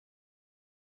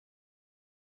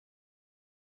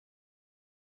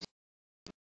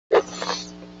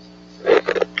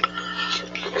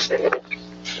Good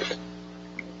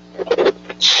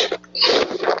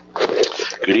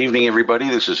evening, everybody.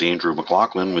 This is Andrew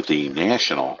McLoughlin with the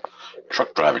National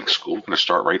Truck Driving School. We're going to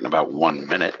start right in about 1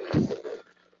 minute.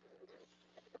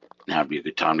 Now would be a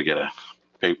good time to get a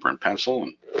paper and pencil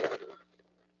and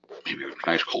maybe a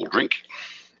nice cold drink.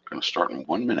 We're going to start in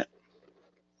 1 minute.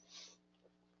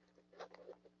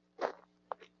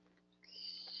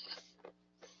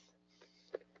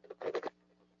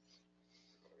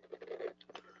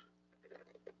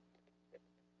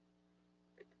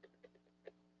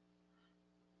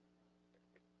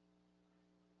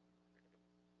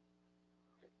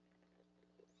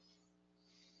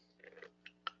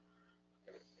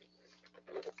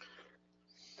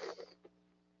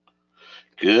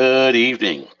 Good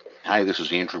evening. Hi, this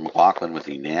is Andrew McLoughlin with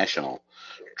the National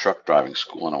Truck Driving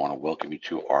School, and I want to welcome you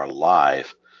to our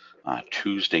live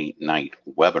Tuesday night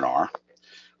webinar.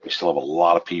 We still have a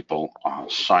lot of people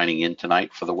signing in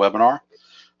tonight for the webinar.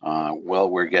 While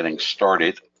we're getting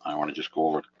started, I want to just go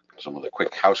over some of the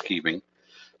quick housekeeping.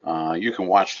 You can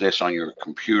watch this on your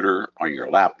computer, on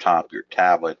your laptop, your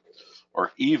tablet,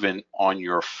 or even on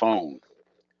your phone,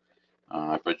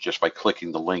 but just by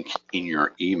clicking the link in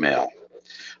your email.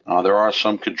 There are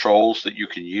some controls that you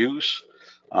can use.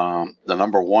 The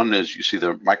number one is, you see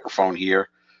the microphone here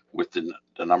with the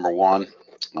number one.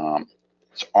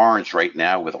 It's orange right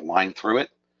now with a line through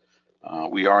it.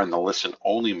 We are in the listen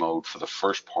only mode for the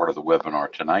first part of the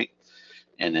webinar tonight.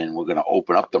 And then we're going to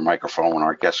open up the microphone when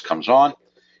our guest comes on,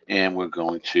 and we're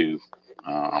going to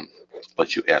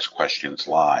let you ask questions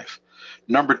live.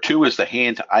 Number two is the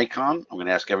hand icon. I'm going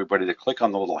to ask everybody to click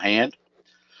on the little hand.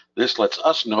 This lets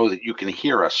us know that you can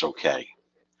hear us okay.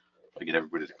 I get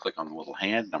everybody to click on the little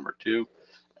hand, number two.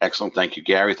 Excellent. Thank you,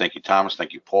 Gary. Thank you, Thomas.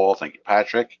 Thank you, Paul. Thank you,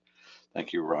 Patrick.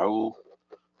 Thank you, Raul.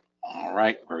 All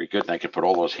right, very good. And I can put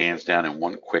all those hands down in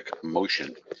one quick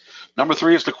motion. Number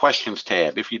three is the questions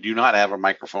tab. If you do not have a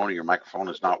microphone or your microphone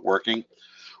is not working,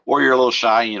 or you're a little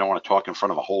shy and you don't want to talk in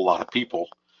front of a whole lot of people,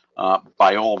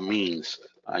 by all means,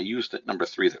 use the number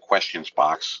three, the questions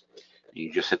box.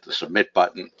 You just hit the submit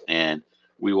button, and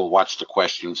we will watch the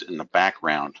questions in the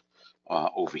background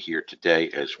over here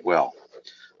today as well.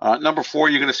 Number four,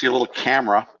 you're going to see a little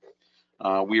camera.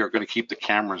 We are going to keep the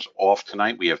cameras off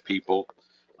tonight. We have people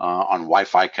on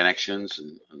Wi-Fi connections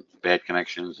and bad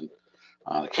connections, and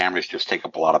the cameras just take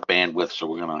up a lot of bandwidth, so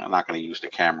we're not going to use the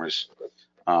cameras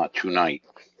tonight.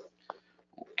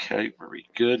 Okay, very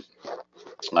good.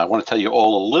 I want to tell you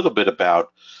all a little bit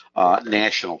about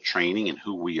national training and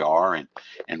who we are and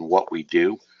what we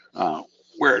do.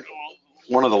 We're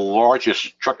one of the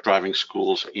largest truck driving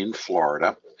schools in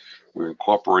Florida. We were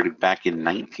incorporated back in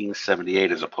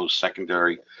 1978 as a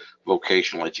post-secondary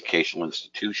vocational educational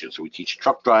institution. So we teach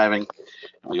truck driving,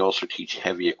 and we also teach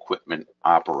heavy equipment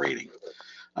operating.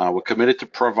 We're committed to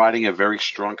providing a very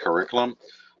strong curriculum.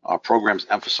 Our programs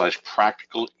emphasize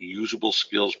practical, usable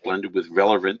skills blended with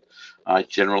relevant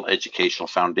general educational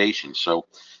foundations. So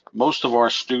most of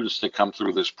our students that come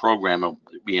through this program will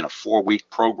be in a 4-week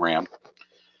program,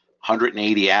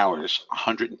 180 hours,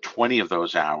 120 of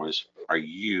those hours are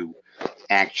you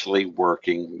actually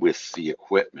working with the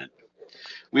equipment.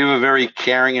 We have a very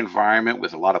caring environment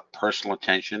with a lot of personal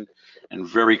attention and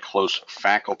very close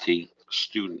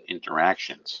faculty-student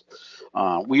interactions.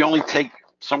 We only take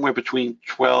somewhere between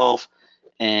 12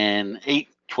 and 8,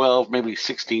 12, maybe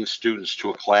 16 students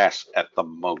to a class at the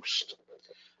most.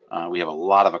 We have a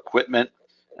lot of equipment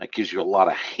that gives you a lot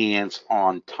of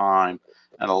hands-on time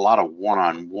and a lot of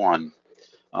one-on-one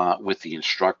with the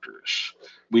instructors.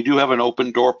 We do have an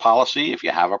open door policy. If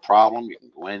you have a problem, you can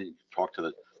go in and talk to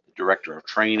the director of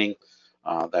training.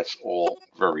 That's all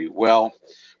very well.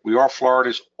 We are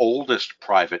Florida's oldest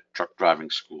private truck driving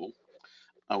school.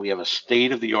 We have a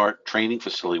state-of-the-art training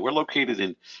facility. We're located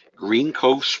in Green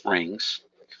Cove Springs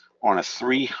on a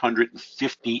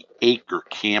 350-acre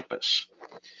campus.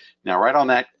 Now, right on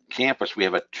that campus, we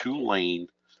have a 2-lane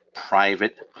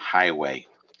private highway.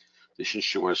 This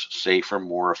ensures safer,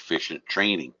 more efficient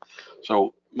training.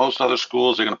 So most other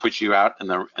schools are going to put you out in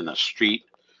the street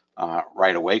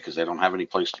right away because they don't have any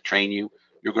place to train you.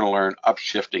 You're going to learn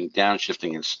upshifting,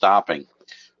 downshifting, and stopping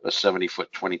a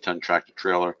 70-foot, 20-ton tractor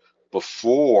trailer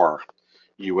before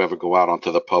you ever go out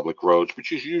onto the public roads,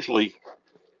 which is usually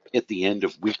at the end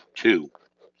of week 2.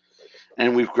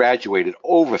 And we've graduated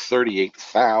over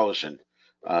 38,000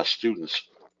 students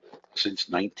since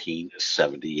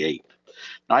 1978.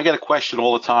 Now, I get a question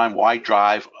all the time, why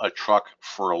drive a truck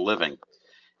for a living?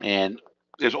 And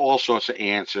there's all sorts of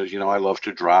answers. You know, I love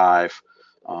to drive.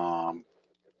 I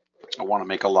want to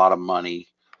make a lot of money.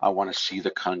 I want to see the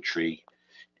country.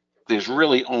 there's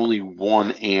really only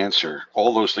one answer.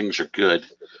 All those things are good,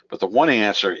 but the one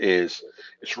answer is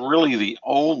it's really the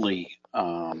only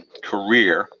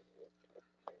career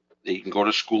that you can go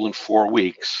to school in 4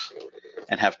 weeks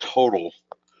and have total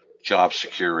job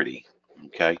security.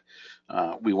 Okay,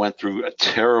 we went through a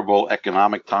terrible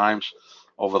economic times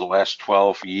over the last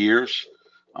 12 years.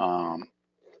 Um,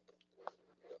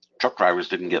 Truck drivers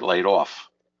didn't get laid off.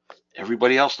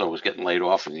 Everybody else though was getting laid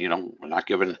off, and we're not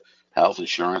given health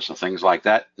insurance and things like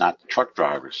that. Not the truck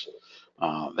drivers.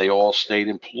 They all stayed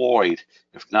employed.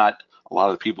 If not, a lot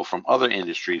of the people from other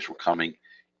industries were coming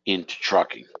into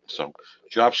trucking. So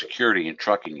job security in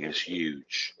trucking is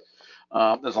huge.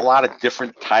 There's a lot of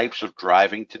different types of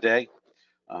driving today.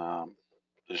 Um,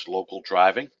 there's local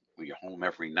driving, where you're home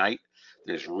every night.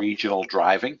 There's regional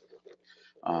driving,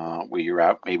 where you're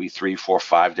out maybe 3, 4,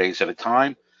 5 days at a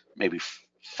time, maybe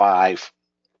 5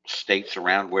 states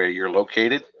around where you're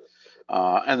located.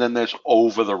 And then there's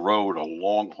over the road or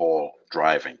long haul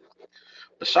driving.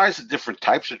 Besides the different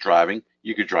types of driving,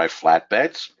 you could drive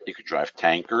flatbeds, you could drive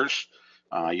tankers,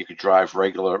 you could drive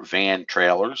regular van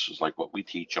trailers, is like what we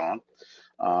teach on,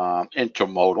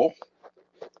 intermodal,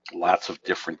 lots of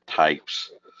different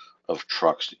types of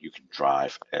trucks that you can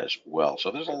drive as well.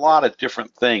 So there's a lot of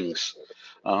different things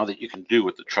that you can do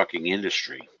with the trucking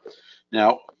industry.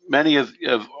 Now, many of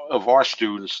our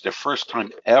students, their first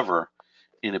time ever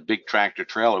in a big tractor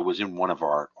trailer was in one of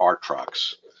our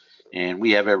trucks. And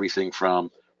we have everything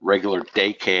from regular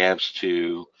day cabs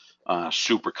to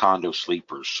super condo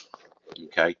sleepers,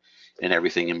 okay, and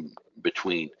everything in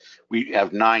between. We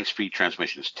have 9-speed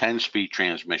transmissions, 10-speed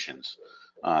transmissions,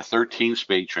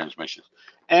 13-speed transmissions,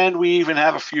 and we even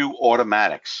have a few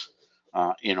automatics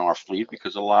in our fleet,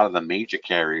 because a lot of the major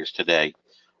carriers today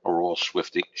are all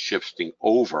shifting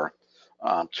over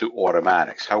to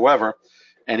automatics. However,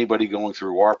 anybody going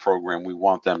through our program, we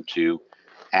want them to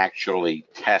actually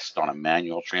test on a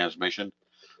manual transmission,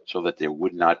 so that there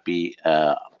would not be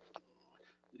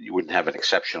you wouldn't have an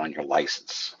exception on your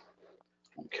license.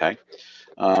 Okay.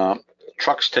 Um,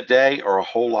 Trucks today are a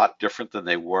whole lot different than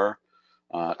they were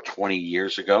 20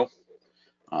 years ago.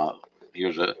 Uh,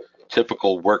 Here's a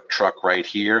typical work truck right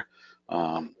here.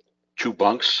 2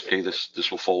 bunks. Okay, this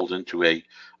will fold into a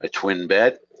twin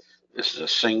bed. This is a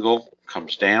single,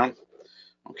 comes down.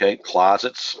 Okay,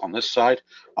 closets on this side.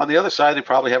 On the other side, they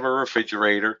probably have a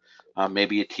refrigerator,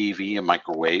 maybe a TV, a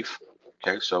microwave.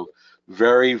 Okay, so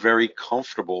very, very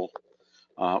comfortable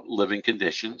living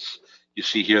conditions. You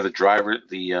see here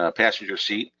the passenger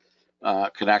seat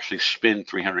can actually spin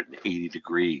 380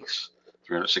 degrees,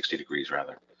 360 degrees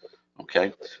rather.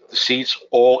 Okay, the seats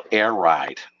all air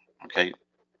ride. Okay,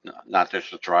 not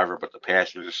just the driver, but the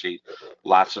passenger seat.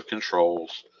 Lots of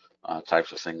controls,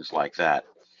 types of things like that.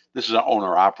 This is an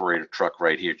owner-operator truck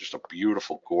right here. Just a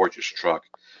beautiful, gorgeous truck.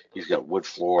 He's got wood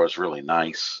floors, really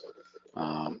nice.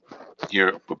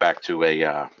 Here we're back to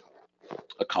a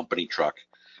company truck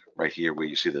right here, where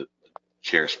you see the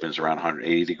chair spins around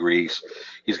 180 degrees.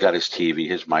 He's got his TV,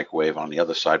 his microwave. On the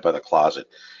other side by the closet,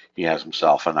 he has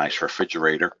himself a nice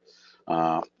refrigerator.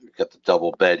 We've got the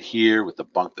double bed here with the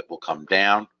bunk that will come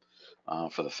down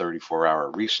for the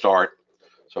 34-hour restart.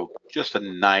 So just a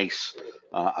nice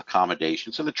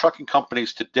accommodation. So the trucking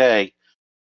companies today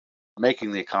are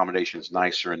making the accommodations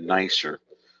nicer and nicer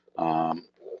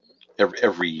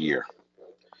every year.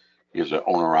 Here's an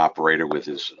owner operator with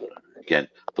his, again,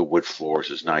 the wood floors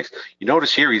is nice. You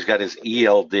notice here he's got his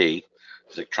ELD, his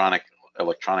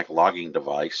electronic logging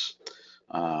device.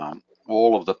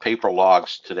 All of the paper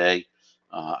logs today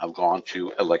have gone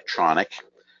to electronic,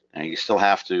 and you still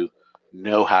have to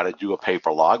know how to do a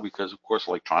paper log, because of course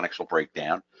electronics will break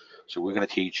down. So we're going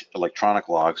to teach electronic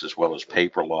logs as well as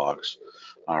paper logs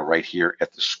right here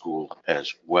at the school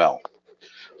as well.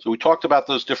 So we talked about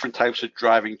those different types of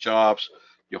driving jobs.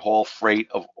 You haul freight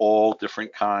of all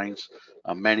different kinds.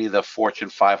 Many of the Fortune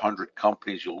 500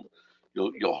 companies, you'll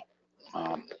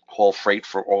haul freight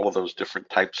for all of those different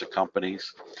types of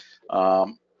companies.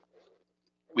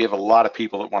 We have a lot of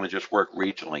people that want to just work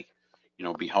regionally,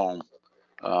 be home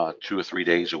 2 or 3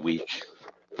 days a week.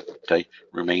 Okay,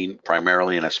 remain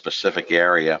primarily in a specific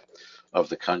area of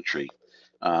the country.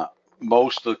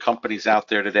 Most of the companies out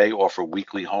there today offer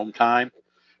weekly home time,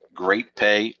 great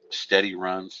pay, steady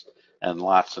runs, and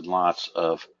lots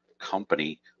of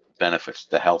company benefits: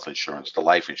 the health insurance, the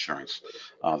life insurance,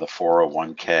 the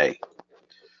 401k.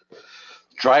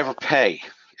 Driver pay.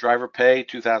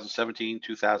 2017,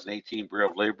 2018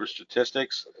 Bureau of Labor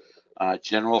Statistics.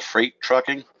 General freight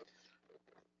trucking.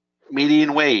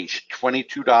 Median wage,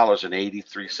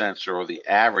 $22.83, or the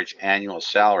average annual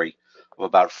salary of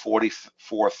about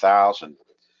 $44,000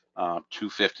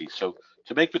 250. So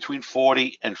to make between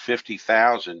 40 and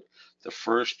 50,000 the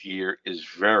first year is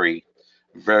very,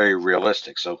 very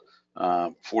realistic. So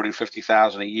 40 to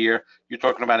 50,000 a year, you're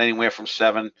talking about anywhere from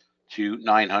 700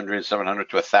 to 700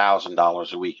 to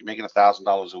 $1,000 a week. You're making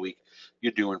 $1,000 a week,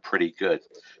 you're doing pretty good.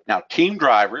 Now, team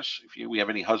drivers, if we have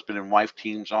any husband and wife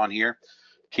teams on here,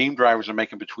 team drivers are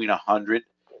making between 100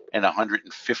 and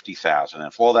 150,000.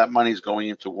 And if all that money is going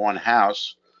into one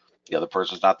house, the other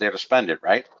person's not there to spend it,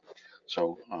 right?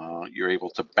 So you're able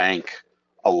to bank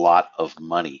a lot of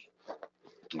money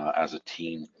as a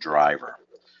team driver.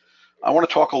 I want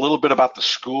to talk a little bit about the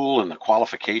school and the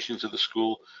qualifications of the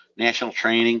school. National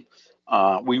training,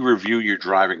 we review your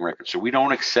driving record. So we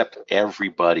don't accept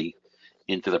everybody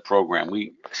into the program.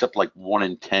 We accept like 1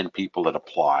 in 10 people that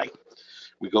apply.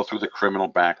 We go through the criminal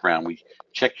background. We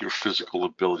check your physical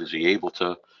abilities. Are you able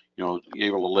to, you're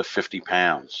able to lift 50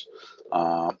 pounds?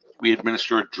 We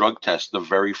administer a drug test the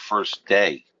very first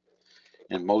day.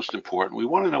 And most important, we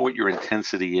want to know what your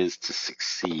intensity is to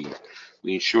succeed.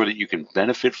 We ensure that you can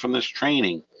benefit from this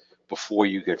training before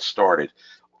you get started.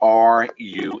 Are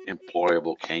you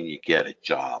employable? Can you get a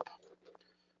job?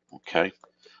 Okay.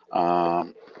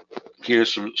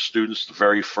 Here's some students the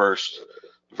very first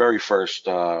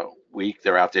week.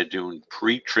 They're out there doing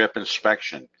pre-trip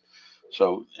inspection.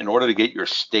 So in order to get your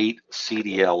state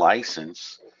CDL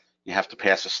license, you have to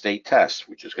pass a state test,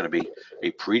 which is going to be a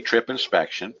pre-trip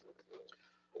inspection,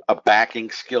 a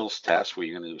backing skills test where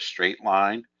you're going to do a straight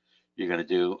line, you're going to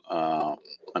do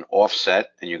an offset,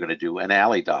 and you're going to do an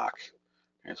alley dock.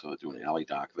 Okay, so they're doing an alley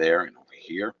dock there and over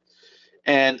here.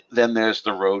 And then there's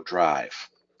the road drive.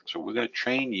 So we're going to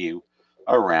train you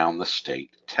around the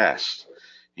state test.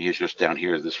 Here's just down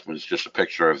here, this one's just a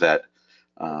picture of that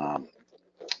 1.25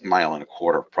 mile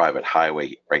private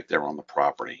highway right there on the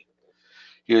property.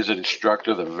 Here's an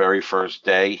instructor the very first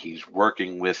day. He's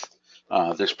working with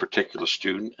this particular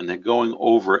student, and they're going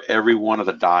over every one of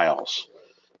the dials.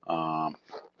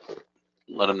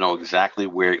 Let them know exactly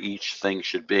where each thing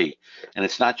should be. And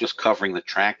it's not just covering the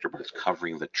tractor, but it's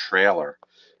covering the trailer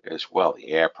as well, the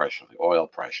air pressure, the oil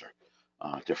pressure,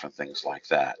 different things like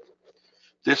that.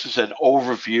 This is an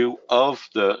overview of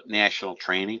the national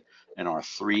training in our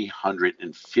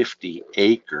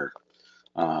 350-acre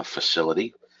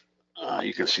facility.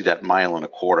 You can see that 1.25 mile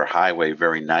highway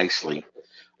very nicely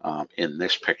in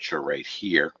this picture right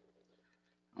here.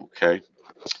 Okay.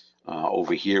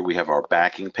 Over here we have our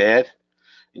backing pad,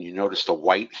 and you notice the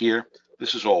white here.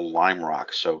 This is all lime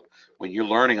rock. So when you're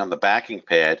learning on the backing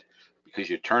pad, because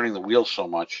you're turning the wheel so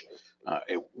much,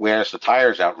 it wears the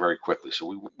tires out very quickly.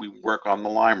 So we work on the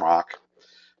lime rock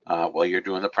while you're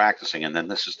doing the practicing. And then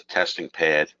this is the testing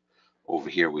pad over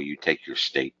here where you take your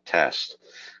state test.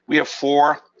 We have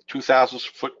 4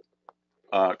 2,000-foot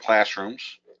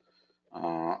classrooms,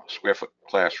 square foot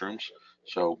classrooms.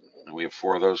 So we have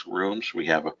 4 of those rooms. We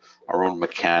have our own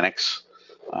mechanics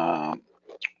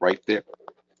right there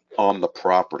on the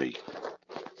property.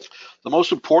 The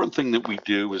most important thing that we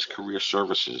do is career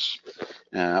services.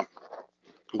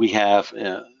 We have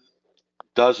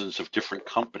dozens of different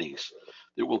companies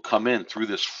that will come in through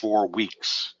this 4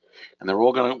 weeks, and they're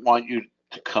all going to want you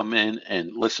to come in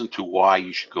and listen to why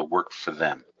you should go work for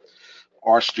them.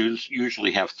 Our students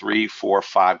usually have 3, 4,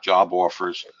 5 job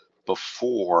offers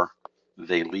before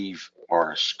they leave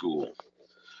our school.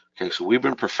 Okay, so we've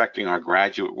been perfecting our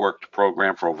graduate work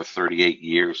program for over 38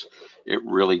 years. It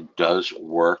really does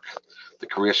work. The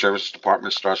Career Services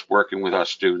Department starts working with our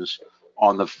students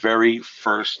on the very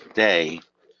first day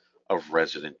of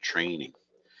resident training.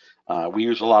 We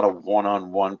use a lot of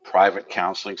one-on-one private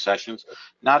counseling sessions.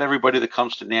 Not everybody that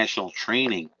comes to national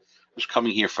training is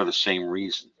coming here for the same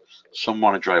reason. Some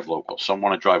want to drive local, some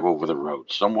want to drive over the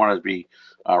road, some want to be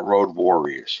road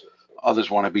warriors, others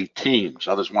want to be teams,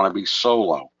 others want to be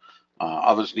solo,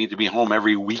 others need to be home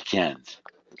every weekend.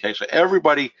 Okay, so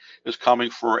everybody is coming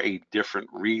for a different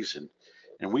reason,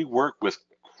 and we work with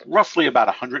roughly about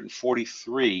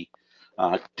 143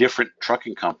 different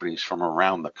trucking companies from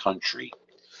around the country.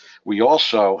 We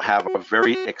also have a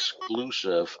very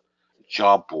exclusive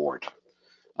job board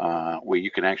where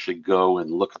you can actually go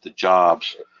and look at the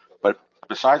jobs. But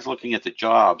besides looking at the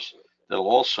jobs,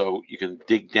 you can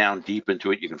dig down deep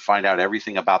into it. You can find out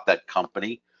everything about that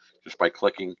company just by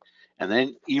clicking. And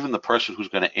then even the person who's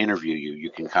going to interview you, you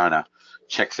can kind of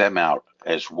check them out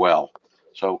as well.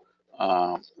 So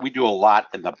we do a lot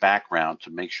in the background to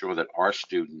make sure that our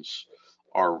students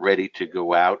are ready to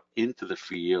go out into the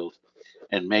field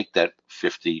and make that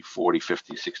 $50,000, $40,000,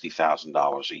 $50,000,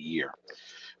 $60,000 a year.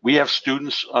 We have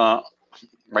students,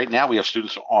 right now we have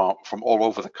students from all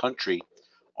over the country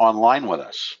online with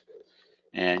us.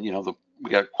 And we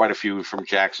got quite a few from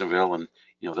Jacksonville, and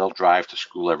they'll drive to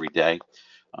school every day.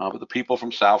 But the people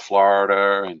from South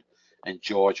Florida and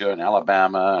Georgia and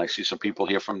Alabama, I see some people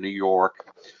here from New York.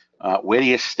 Where do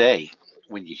you stay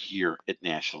when you're here at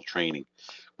National Training?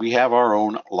 We have our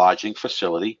own lodging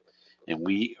facility, and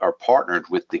we are partnered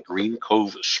with the Green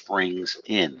Cove Springs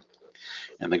Inn.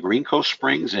 And the Green Cove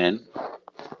Springs Inn,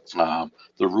 the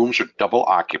rooms are double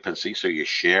occupancy, so you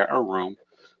share a room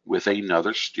with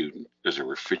another student. There's a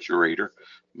refrigerator,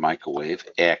 microwave,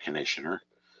 air conditioner,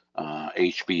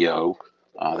 HBO.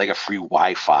 They got free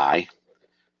Wi-Fi,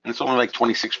 and it's only like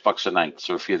 26 bucks a night.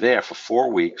 So if you're there for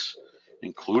 4 weeks,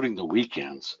 including the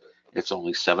weekends, it's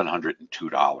only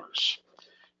 $702.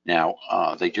 Now,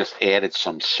 they just added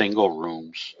some single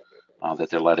rooms that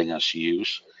they're letting us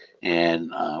use,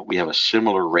 and we have a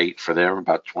similar rate for them,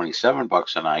 about 27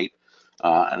 bucks a night,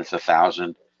 and it's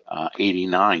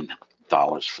 $1,089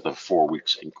 for the 4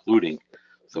 weeks, including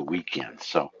the weekend.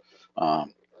 So,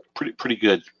 pretty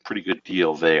good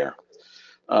deal there.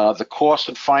 The cost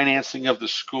and financing of the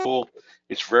school,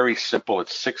 it's very simple.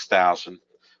 It's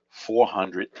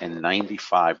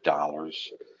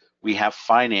 $6,495. We have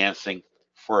financing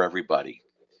for everybody.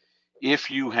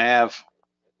 If you have,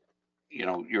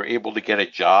 you're able to get a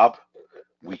job,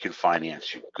 we can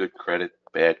finance you. Good credit,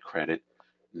 bad credit,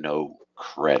 no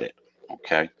credit.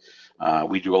 Okay.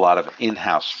 We do a lot of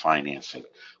in-house financing.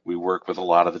 We work with a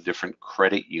lot of the different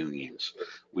credit unions.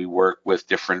 We work with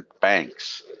different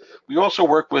banks. We also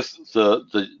work with the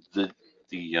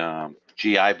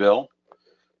GI Bill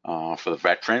for the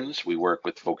veterans. We work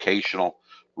with vocational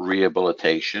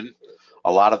rehabilitation.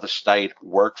 A lot of the state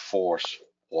workforce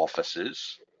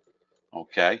offices.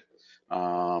 Okay.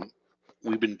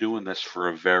 We've been doing this for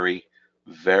a very,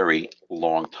 very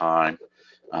long time.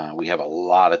 We have a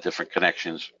lot of different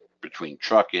connections between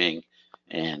trucking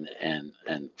and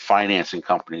financing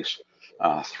companies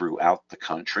throughout the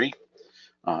country.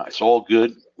 It's all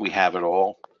good. We have it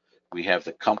all. We have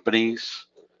the companies.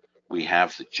 We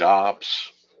have the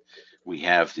jobs. We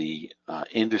have the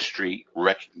industry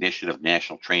recognition of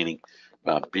National Training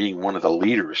being one of the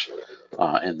leaders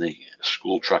in the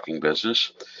school trucking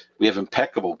business. We have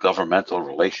impeccable governmental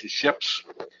relationships.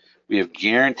 We have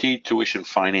guaranteed tuition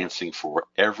financing for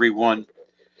everyone.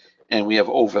 And we have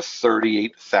over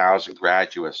 38,000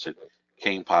 graduates that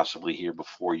came possibly here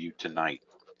before you tonight.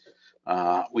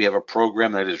 We have a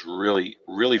program that is really,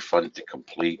 really fun to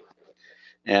complete.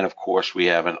 And of course, we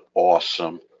have an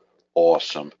awesome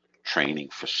training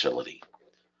facility.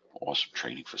 Awesome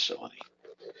training facility.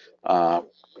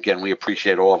 Again, we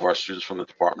appreciate all of our students from the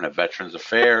Department of Veterans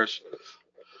Affairs,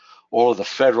 all of the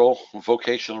federal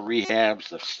vocational rehabs,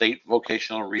 the state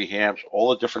vocational rehabs, all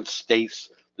the different states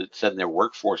that send their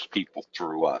workforce people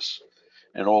through us,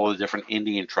 and all the different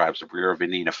Indian tribes, the Bureau of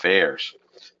Indian Affairs,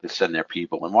 that send their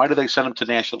people. And why do they send them to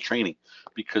National Training?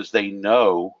 Because they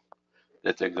know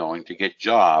that they're going to get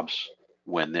jobs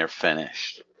when they're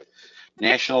finished.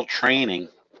 National Training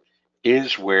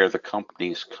is where the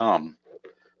companies come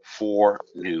for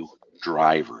new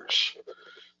drivers.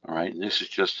 All right, and this is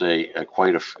just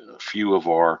quite a few of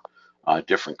our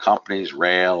different companies: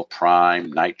 Rail,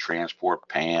 Prime, Night Transport,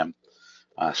 PAM,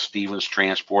 Stevens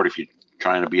Transport. If you're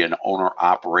trying to be an owner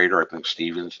operator, I think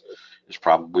Stevens is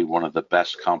probably one of the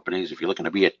best companies. If you're looking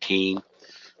to be a team,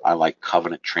 I like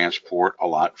Covenant Transport a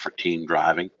lot for team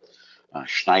driving.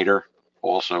 Schneider,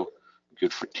 also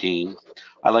good for team.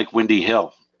 I like Windy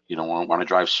Hill. You don't want to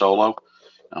drive solo,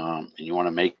 and you want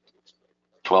to make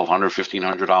 $1,200,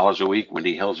 $1,500 a week.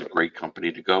 Windy Hill is a great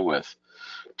company to go with.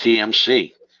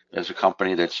 TMC is a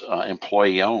company that's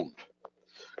employee owned.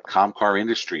 Comcar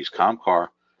Industries, Comcar,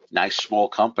 nice small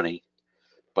company,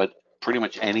 but pretty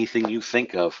much anything you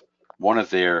think of, one of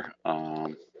their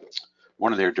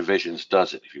divisions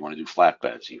does it. If you want to do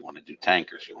flatbeds, you want to do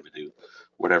tankers, you want to do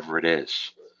whatever it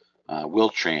is.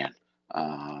 Wiltran,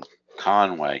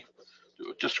 Conway,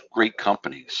 just great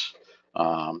companies.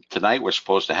 Tonight we're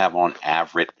supposed to have on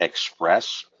Averitt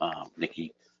Express,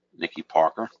 Nikki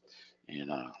Parker,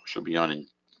 and she'll be on in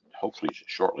hopefully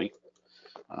shortly.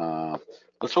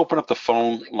 Let's open up the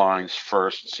phone lines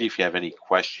first and see if you have any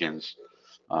questions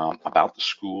about the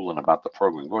school and about the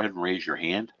program. Go ahead and raise your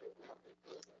hand.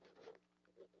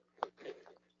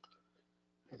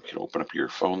 You can open up your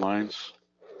phone lines.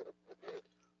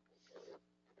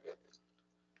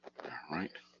 All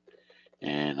right.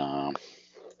 And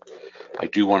I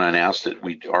do want to announce that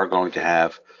we are going to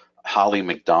have Holly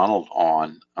McDonald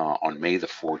on May the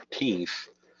 14th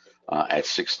at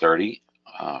 6:30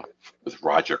 with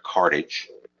Roger Cartage.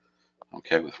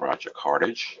 Okay, with Roger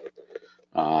Cartage.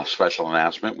 Special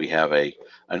announcement: we have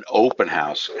an open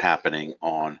house happening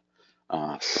on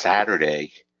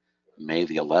Saturday, May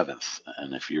the 11th.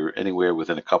 And if you're anywhere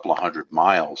within a couple of 100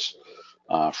 miles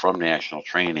from national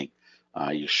training,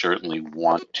 you certainly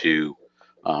want to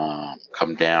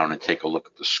come down and take a look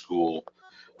at the school.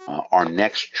 Our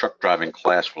next truck driving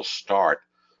class will start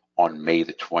on May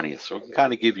the 20th. So it can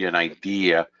kind of give you an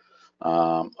idea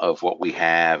of what we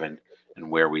have and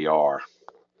where we are.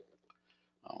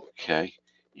 Okay.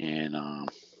 And all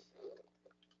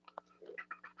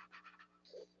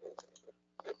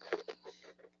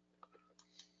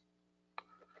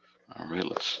right,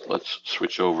 let's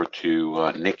switch over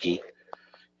to Nikki,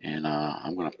 and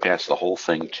I'm going to pass the whole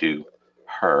thing to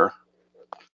her.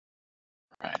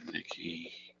 All right,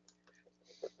 Nikki.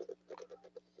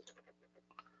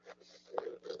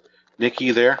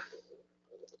 Nikki, there?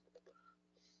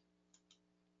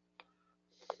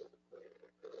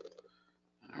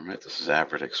 All right, this is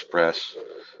Averett Express.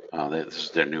 This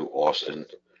is their new Austin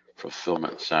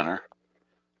Fulfillment Center.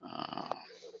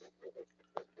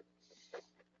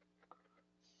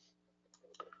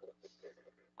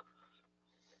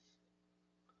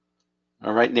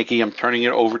 All right, Nikki, I'm turning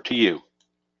it over to you.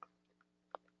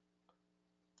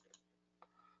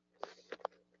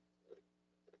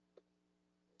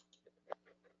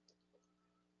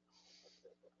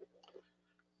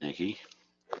 Nikki,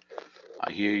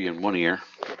 I hear you in one ear.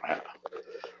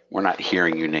 We're not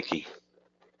hearing you, Nikki.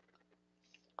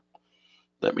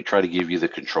 Let me try to give you the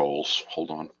controls. Hold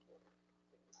on.